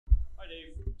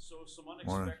Dave. So some Morning.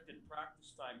 unexpected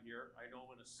practice time here. I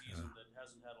know in a season that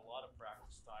hasn't had a lot of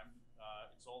practice time,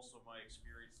 it's also my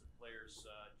experience that players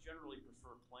generally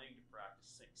prefer playing to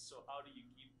practicing. So how do you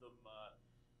keep them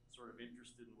sort of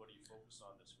interested in what do you focus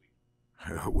on this week?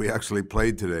 We actually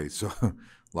played today, so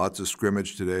lots of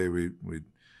scrimmage today. We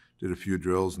did a few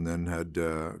drills and then had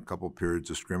a couple periods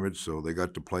of scrimmage. So they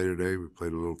got to play today. We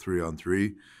played a little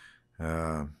 3-on-3.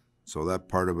 So that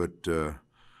part of it,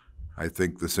 I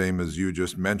think, the same as you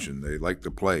just mentioned. They like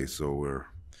to play, so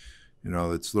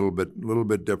it's a little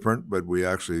bit different. But we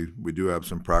do have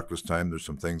some practice time. There's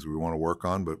some things we want to work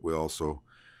on, but we also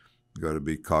got to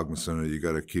be cognizant of you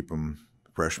got to keep them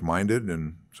fresh-minded,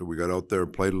 and so we got out there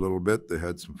and played a little bit. They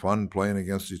had some fun playing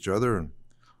against each other, and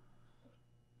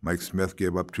Mike Smith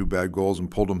gave up 2 bad goals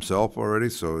and pulled himself already.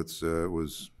 So it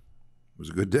was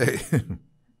a good day.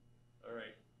 All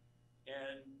right.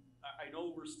 And I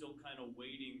know we're still kind of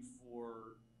waiting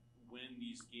for when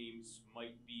these games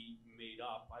might be made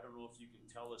up. I don't know if you can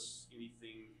tell us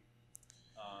anything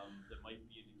that might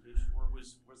be indication, or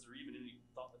was there even any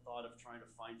thought of trying to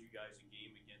find you guys a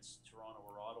game against Toronto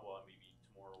or Ottawa, maybe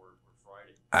tomorrow or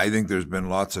Friday? I think there's been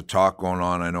lots of talk going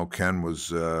on. I know Ken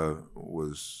was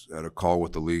at a call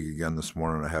with the league again this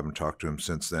morning. I haven't talked to him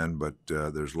since then, but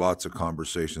there's lots of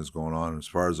conversations going on. As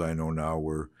far as I know now,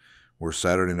 we're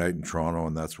Saturday night in Toronto,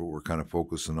 and that's what we're kind of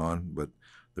focusing on. But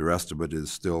the rest of it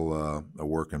is still a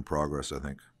work in progress, I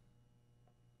think.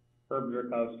 Herb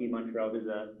Zurkowski, Montreal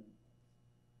Gazette.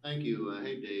 Thank you.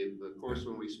 Hey, Dave. Of course,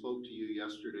 when we spoke to you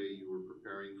yesterday, you were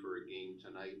preparing for a game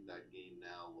tonight. That game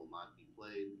now will not be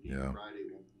played. Yeah. Friday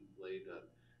won't be played.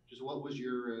 Just what was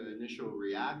your initial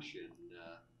reaction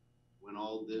when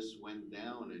all this went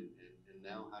down, and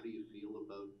now how do you feel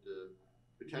about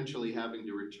potentially having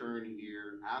to return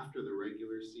here after the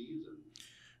regular season?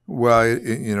 Well,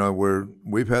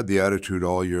 we've had the attitude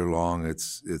all year long. It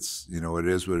is what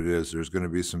it is. There's going to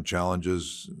be some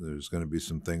challenges. There's going to be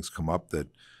some things come up that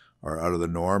are out of the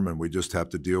norm, and we just have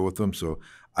to deal with them. So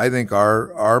I think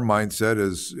our mindset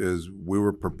is we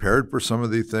were prepared for some of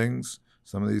these things.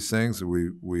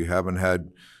 We haven't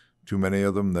had too many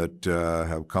of them that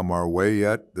have come our way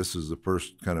yet. This is the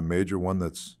first kind of major one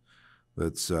that's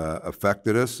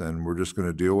affected us, and we're just going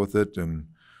to deal with it. And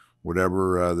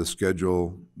whatever the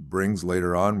schedule brings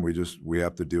later on, we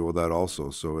have to deal with that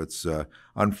also. So it's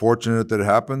unfortunate that it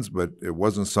happens, but it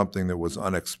wasn't something that was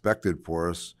unexpected for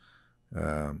us.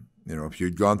 If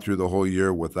you'd gone through the whole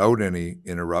year without any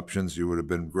interruptions, you would have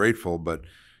been grateful, but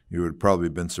you would probably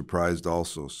been surprised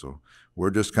also. So we're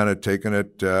just kind of taking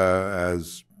it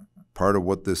as part of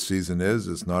what this season is.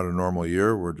 It's not a normal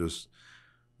year. We're just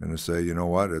going to say, you know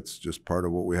what, it's just part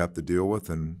of what we have to deal with,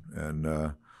 and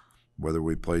whether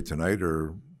we play tonight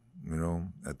or,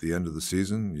 at the end of the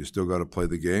season, you still got to play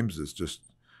the games. It's just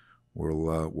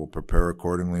we'll prepare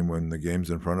accordingly when the game's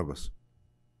in front of us.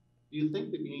 Do you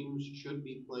think the games should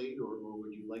be played, or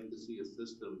would you like to see a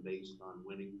system based on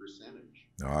winning percentage?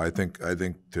 No, I think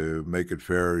to make it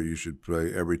fair,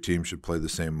 every team should play the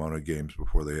same amount of games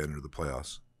before they enter the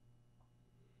playoffs.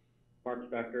 Mark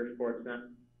Spector, Sportsnet.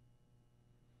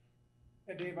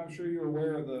 Hey, Dave, I'm sure you're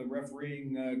aware of the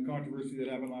refereeing controversy that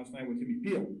happened last night with Timmy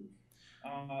Peel.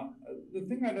 The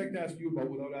thing I'd like to ask you about,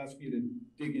 without asking you to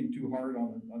dig in too hard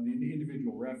on the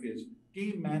individual ref, is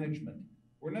game management.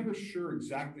 We're never sure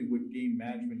exactly what game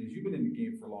management is. You've been in the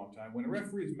game for a long time. When a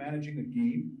referee is managing a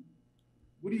game,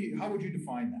 how would you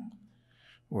define that?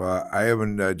 Well, I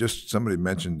haven't. Just somebody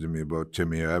mentioned to me about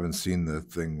Timmy. I haven't seen the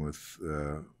thing with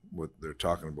what they're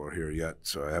talking about here yet,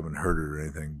 so I haven't heard it or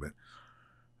anything. But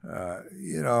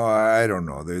I don't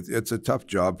know. It's a tough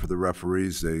job for the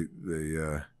referees.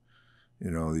 You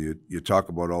talk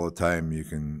about all the time. You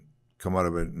can come out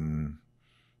of it, and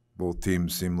both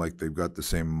teams seem like they've got the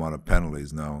same amount of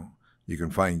penalties. Now, you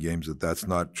can find games that's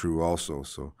not true also.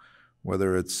 So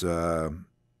whether it's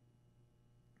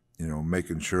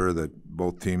making sure that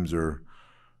both teams are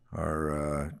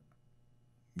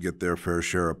get their fair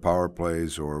share of power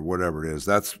plays or whatever it is,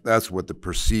 that's what the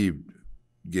perceived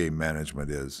game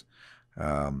management is.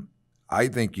 I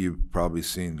think you've probably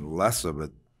seen less of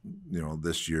it,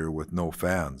 this year with no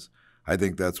fans. I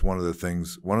think that's one of the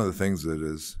things that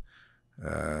is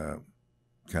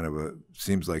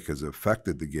seems like has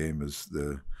affected the game is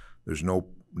there's no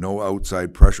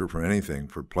outside pressure for anything,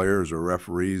 for players or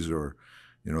referees, or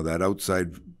that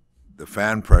outside, the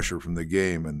fan pressure from the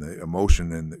game and the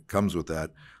emotion that comes with that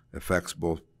affects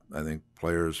both, I think,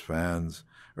 players,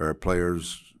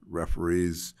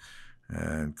 referees,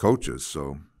 and coaches.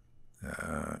 So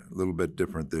a little bit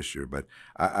different this year, but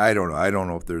I don't know. I don't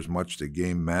know if there's much to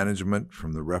game management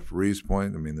from the referee's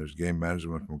point. I mean, there's game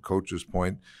management from coach's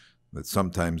point. that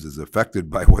sometimes is affected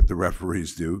by what the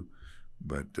referees do.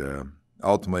 But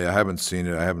ultimately, I haven't seen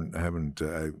it. I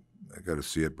got to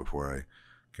see it before I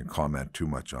can comment too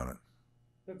much on it.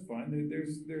 That's fine.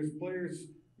 There's players.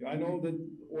 I know that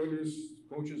Oilers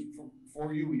coaches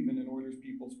for you, even, and Oilers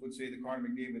people would say that Connor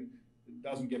McDavid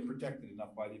doesn't get protected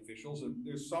enough by the officials. And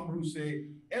there's some who say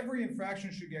every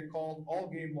infraction should get called all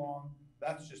game long.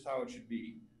 That's just how it should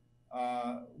be.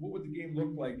 What would the game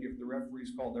look like if the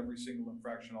referees called every single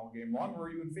infraction all game long? Or are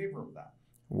you in favor of that?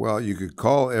 Well, you could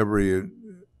call every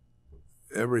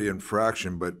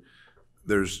infraction, but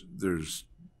there's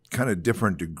kind of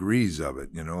different degrees of it.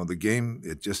 You know, the game,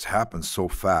 it just happens so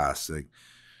fast. Like,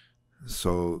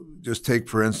 so just take,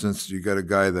 for instance, you got a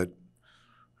guy that,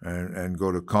 and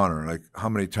go to Connor, like how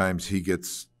many times he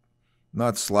gets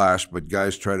not slashed, but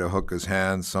guys try to hook his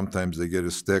hands. Sometimes they get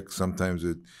a stick. Sometimes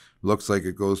it looks like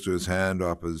it goes to his hand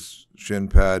off his shin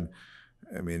pad.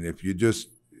 I mean,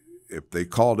 if they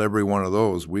called every one of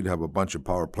those, we'd have a bunch of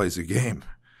power plays a game,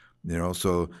 you know.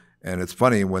 So, and it's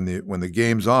funny when the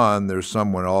game's on, there's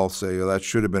someone I'll say, oh, that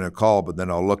should have been a call, but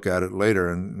then I'll look at it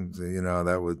later and say, you know,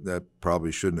 that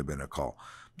probably shouldn't have been a call.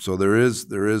 So there is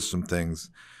some things,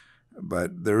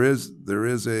 but there is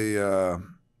a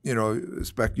you know,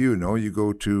 expect you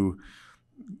go to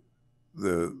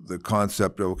the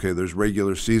concept of, okay, there's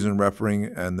regular season refereeing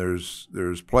and there's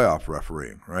playoff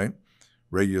refereeing, right?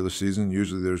 Regular season,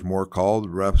 usually there's more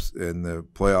called. Refs in the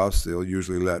playoffs, they'll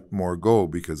usually let more go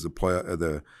because the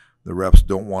refs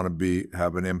don't want to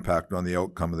have an impact on the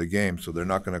outcome of the game, so they're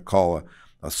not going to call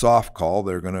a soft call.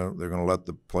 They're going to let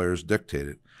the players dictate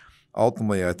it.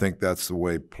 Ultimately, I think that's the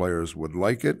way players would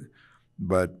like it,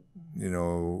 but you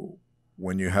know,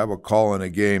 when you have a call in a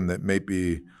game that may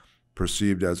be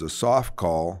perceived as a soft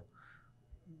call,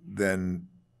 then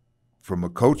from a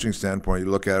coaching standpoint, you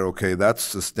look at, okay,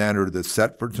 that's the standard that's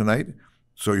set for tonight.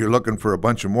 So you're looking for a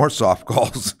bunch of more soft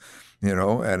calls, you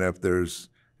know, and if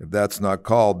that's not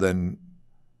called, then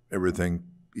everything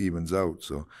evens out.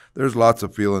 So there's lots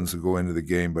of feelings that go into the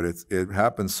game, but it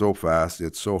happens so fast.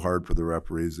 It's so hard for the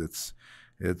referees. It's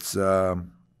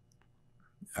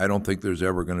I don't think there's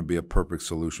ever going to be a perfect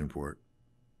solution for it.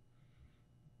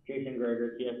 Jason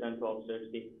Gregor, TSN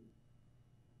 1260.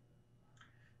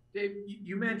 Dave,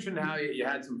 you mentioned how you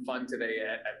had some fun today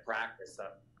at practice.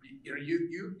 You know,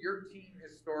 your team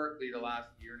historically the last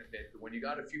year and a bit, when you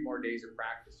got a few more days of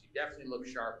practice, you definitely looked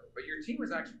sharper. But your team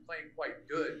was actually playing quite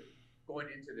good going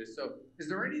into this. So is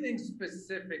there anything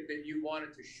specific that you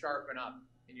wanted to sharpen up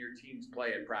in your team's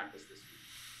play at practice this week?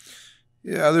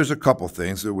 Yeah, there's a couple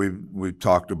things that we've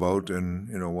talked about, and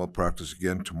you know, we'll practice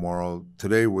again tomorrow.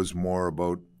 Today was more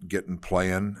about getting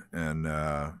playing, and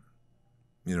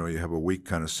you know, you have a week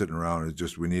kind of sitting around. It's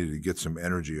just we needed to get some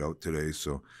energy out today.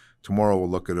 So tomorrow we'll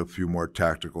look at a few more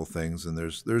tactical things, and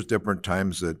there's different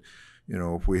times that, you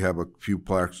know, if we have a few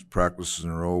practices in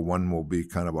a row, one will be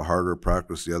kind of a harder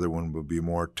practice, the other one will be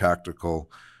more tactical,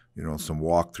 you know, some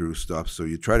walkthrough stuff. So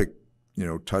you try to, you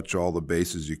know, touch all the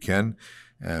bases you can.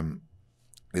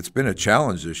 It's been a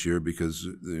challenge this year because,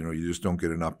 you know, you just don't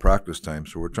get enough practice time.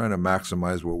 So we're trying to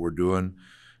maximize what we're doing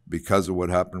because of what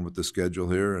happened with the schedule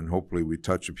here, and hopefully we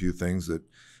touch a few things that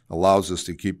allows us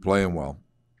to keep playing well.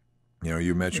 You know,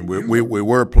 you mentioned we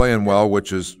were playing well,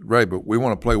 which is right, but we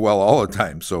want to play well all the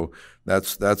time. So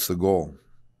that's the goal.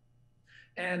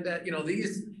 And, you know,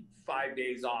 these 5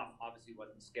 days off obviously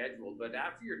wasn't scheduled, but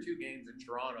after your 2 games in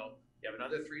Toronto, you have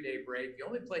another 3-day break. You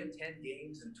only played 10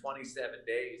 games in 27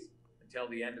 days until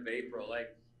the end of April.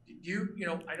 Like, you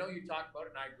know, I know you talked about it,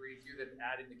 and I agree with you that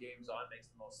adding the games on makes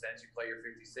the most sense. You play your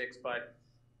 56, but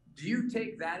do you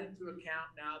take that into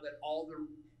account now that all the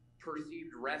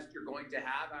perceived rest you're going to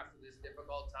have after this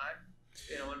difficult time?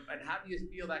 You know, and how do you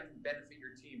feel that can benefit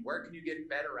your team? Where can you get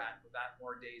better at with that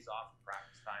more days off of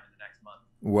practice time in the next month?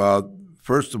 Well,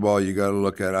 first of all, you got to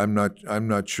look at. I'm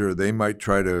not sure. They might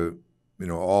try to, you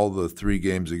know, all the 3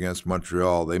 games against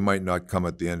Montreal, they might not come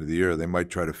at the end of the year. They might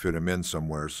try to fit them in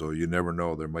somewhere. So you never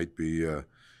know. There might be a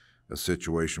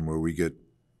situation where we get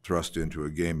thrust into a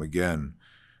game again,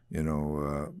 you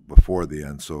know, before the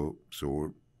end. So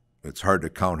it's hard to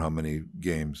count how many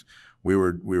games. We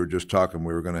were just talking.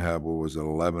 We were going to have, what was it,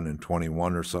 11 and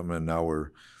 21 or something, and now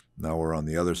we're on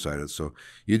the other side of it. So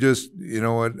you just, you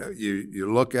know what,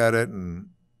 you look at it and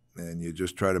you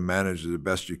just try to manage it the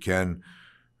best you can.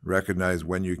 Recognize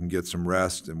when you can get some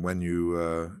rest and when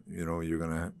you know, you're going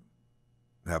to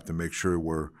have to make sure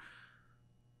we're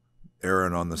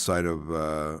erring on the side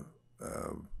of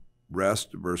rest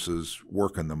versus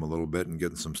working them a little bit and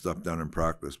getting some stuff done in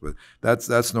practice. But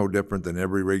that's no different than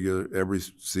every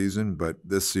season. But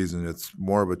this season, it's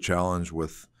more of a challenge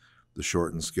with the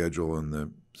shortened schedule and the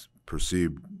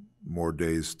perceived more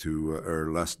days to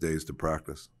or less days to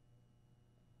practice.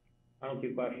 Final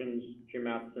two questions, Jim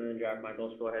Matheson and Jack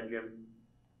Michaels. Go ahead, Jim.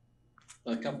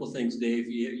 A couple of things, Dave.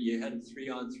 You had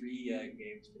 3-on-3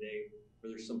 games today. Were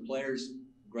there some players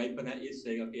griping at you,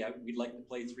 saying, "Okay, we'd like to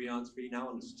play 3-on-3 now,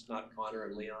 and it's just not Connor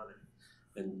and Leon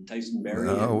and Tyson Berry"?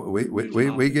 No,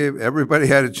 we gave everybody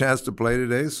had a chance to play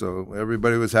today, so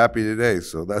everybody was happy today.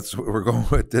 So that's what we're going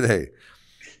with today.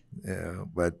 Yeah,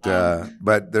 but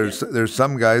there's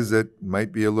some guys that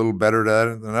might be a little better at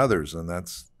it than others, and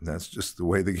that's just the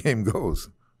way the game goes.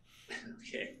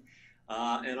 Okay,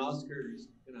 and Oscar's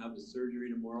going to have a surgery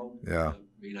tomorrow. Yeah.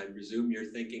 I mean, I presume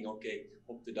you're thinking, okay,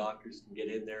 hope the doctors can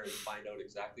get in there and find out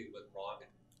exactly what's wrong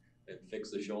and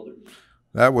fix the shoulder.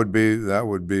 That would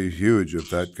be huge if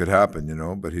that could happen, you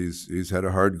know. But he's had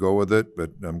a hard go with it.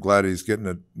 But I'm glad he's getting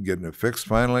it fixed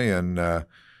finally, and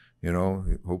you know,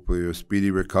 hopefully a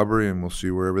speedy recovery, and we'll see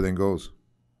where everything goes.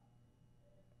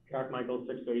 Jack Michaels,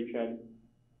 6:30 Chad.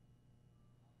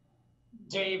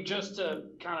 Dave, just to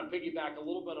kind of piggyback a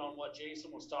little bit on what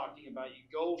Jason was talking about, you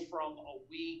go from a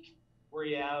week where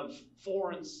you have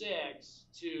 4 and 6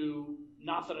 to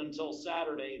nothing until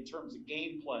Saturday in terms of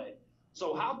gameplay.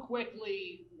 So how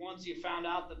quickly, once you found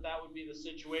out that would be the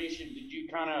situation, did you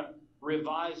kind of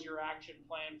revise your action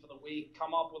plan for the week,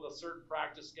 come up with a certain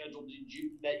practice schedule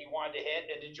that you wanted to hit,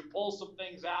 and did you pull some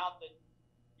things out that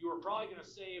you were probably going to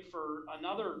save for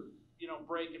another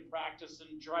break in practice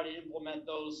and try to implement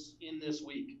those in this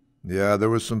week? Yeah, there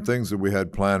was some things that we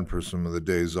had planned for some of the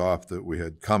days off that we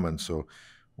had coming, so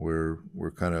we're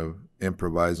kind of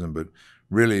improvising. But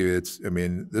really,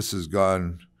 this has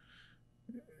gone.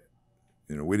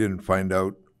 We didn't find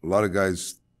out. A lot of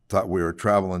guys thought we were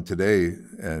traveling today,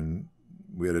 and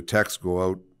we had a text go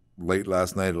out late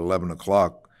last night at 11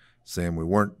 o'clock saying we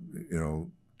weren't,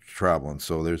 traveling.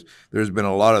 So there's been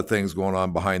a lot of things going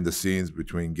on behind the scenes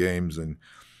between games and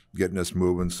getting us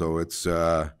moving. So it's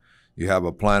you have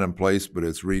a plan in place, but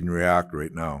it's read and react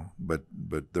right now. But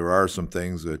there are some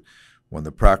things that when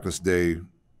the practice day,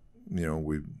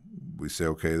 we say,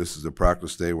 okay, this is a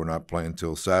practice day. We're not playing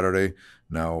till Saturday.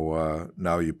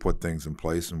 Now you put things in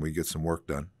place and we get some work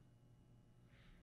done.